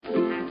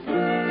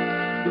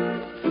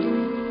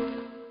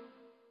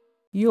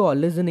You are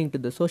listening to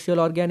The Social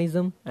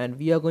Organism, and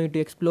we are going to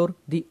explore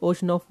the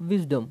ocean of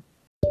wisdom.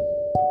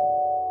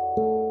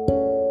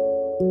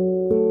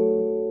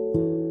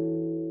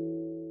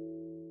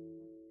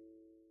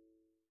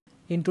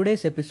 In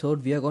today's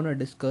episode, we are going to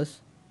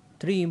discuss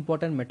three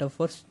important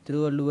metaphors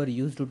Thiruvalluvar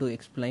used to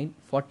explain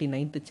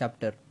 49th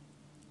chapter,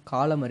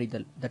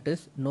 Kalamarithal, that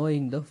is,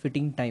 knowing the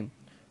fitting time.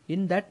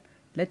 In that,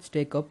 let's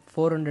take up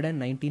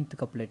 419th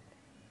couplet.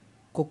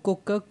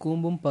 கொக்கொக்க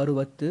கூம்பும்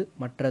பருவத்து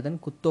மற்றதன்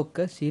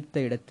குத்தொக்க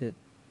சீர்த்த இடத்து.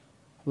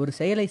 ஒரு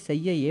செயலை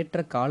செய்ய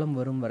ஏற்ற காலம்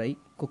வரும் வரை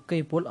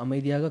கொக்கை போல்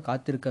அமைதியாக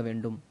காத்திருக்க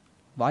வேண்டும்.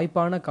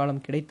 வாய்ப்பான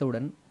காலம்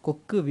கிடைத்தவுடன்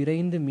கொக்கு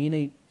விரைந்து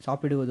மீனை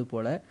சாப்பிடுவது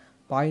போல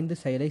பாய்ந்து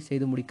செயலை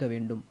செய்து முடிக்க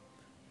வேண்டும்.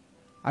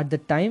 At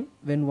the time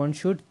when one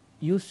should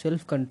use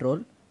self-control,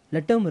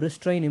 let him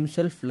restrain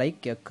himself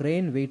like a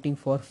crane waiting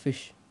for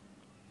fish.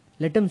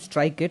 Let him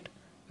strike it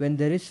when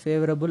there is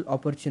favorable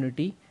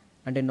opportunity,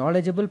 and a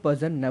knowledgeable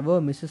person never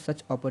misses such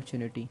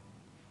opportunity.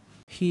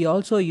 He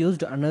also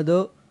used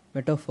another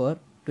metaphor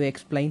to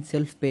explain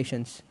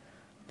self-patience.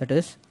 That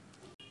is,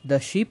 the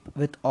sheep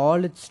with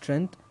all its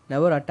strength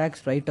never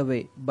attacks right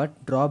away, but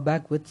draw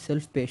back with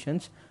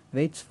self-patience,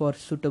 waits for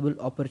suitable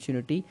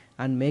opportunity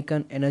and make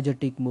an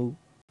energetic move.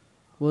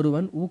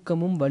 ஒருவன்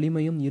ஊக்கமும்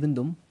வலிமையும்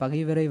இருந்தும்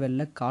பகைவரை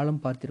வெல்ல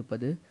காலம்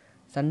பார்த்திருப்பது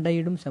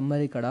சண்டையிடும்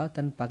செம்மறிக்கடா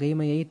தன்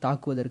பகைமையை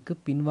தாக்குவதற்கு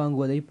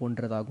பின்வாங்குவதை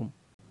போன்றதாகும்.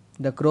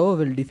 The crow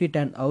will defeat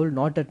an owl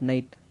not at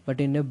night, but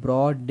in a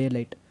broad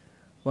daylight.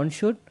 One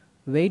should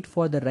wait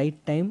for the right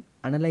time,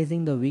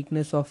 analyzing the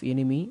weakness of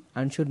enemy,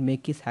 and should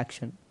make his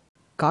action.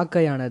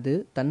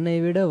 காக்கையானது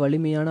தன்னை விட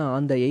வலிமையான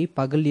ஆந்தையை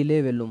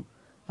பகலிலே வெல்லும்.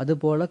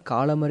 அதுபோல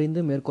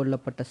காலமறிந்து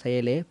மேற்கொள்ளப்பட்ட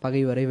செயலே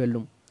பகைவரை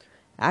வெல்லும்.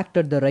 Act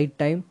at the right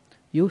time,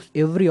 use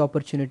every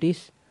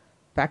opportunities,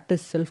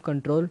 practice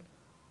self-control,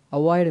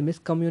 avoid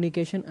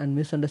miscommunication and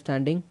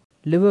misunderstanding,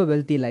 live a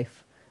wealthy life.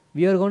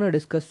 We are going to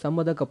discuss some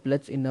other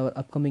couplets in our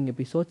upcoming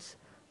episodes.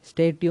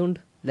 Stay tuned,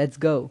 let's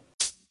go!